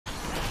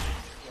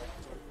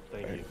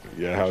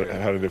Yeah,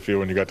 how did it feel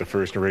when you got the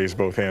first and raised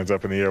both hands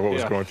up in the air? What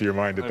was going through your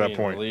mind at that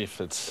point?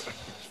 Relief. It's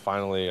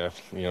finally,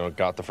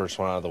 got the first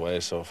one out of the way,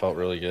 so it felt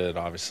really good.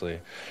 Obviously,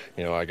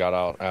 I got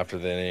out after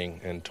the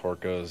inning, and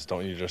Torque goes,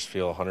 "Don't you just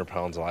feel 100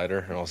 pounds lighter?"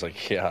 And I was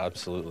like, "Yeah,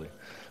 absolutely."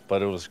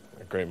 But it was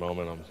a great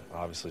moment. I'm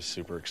obviously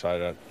super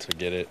excited to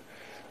get it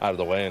out of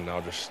the way, and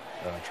now just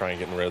try and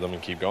get in rhythm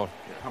and keep going.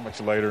 How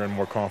much lighter and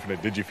more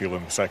confident did you feel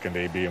in the second,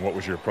 AB, and what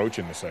was your approach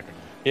in the second?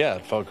 Yeah,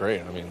 it felt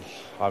great. I mean,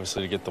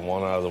 obviously to get the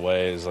one out of the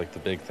way is like the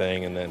big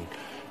thing, and then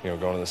going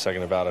to the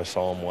second at-bat, I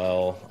saw him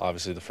well.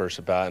 Obviously the first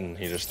at-bat, and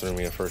he just threw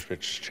me a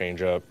first-pitch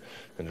changeup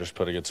and just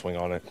put a good swing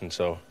on it, and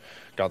so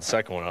got the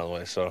second one out of the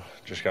way, so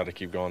just got to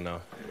keep going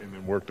now. And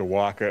then worked a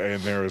walk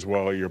in there as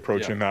well. You're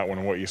approaching that one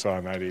and what you saw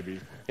in that, AB.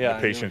 Yeah,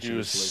 he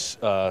was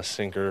a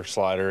sinker,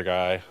 slider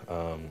guy.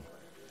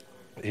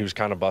 He was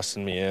kind of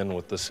busting me in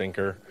with the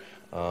sinker.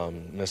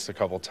 Missed a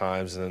couple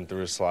times and then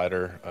threw a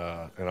slider,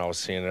 and I was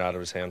seeing it out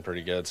of his hand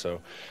pretty good. So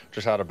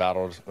just had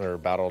battled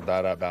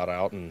that at-bat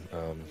out and,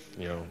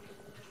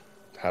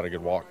 had a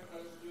good walk.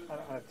 On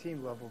a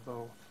team level,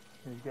 though,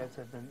 you guys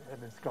have been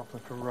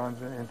scuffling for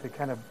runs, and to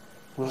kind of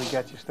really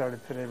get you started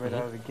today right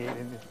out of the gate,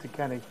 and to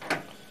kind of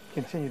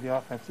continue the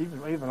offense,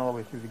 even all the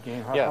way through the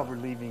game. How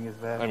relieving is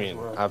that? I mean,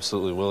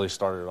 absolutely. Willie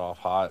started off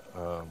hot.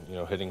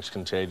 Hitting's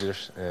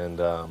contagious, and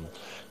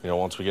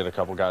once we get a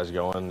couple guys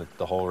going,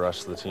 the whole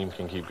rest of the team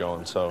can keep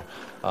going. So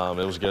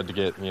it was good to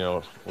get.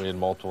 We had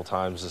multiple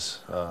times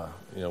this,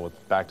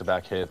 with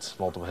back-to-back hits,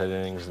 multiple hit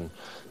innings, and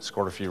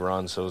scored a few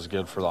runs. So it was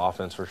good for the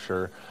offense for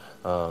sure.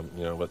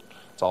 But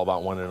it's all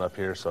about winning up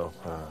here. So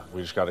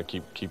we just got to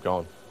keep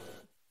going.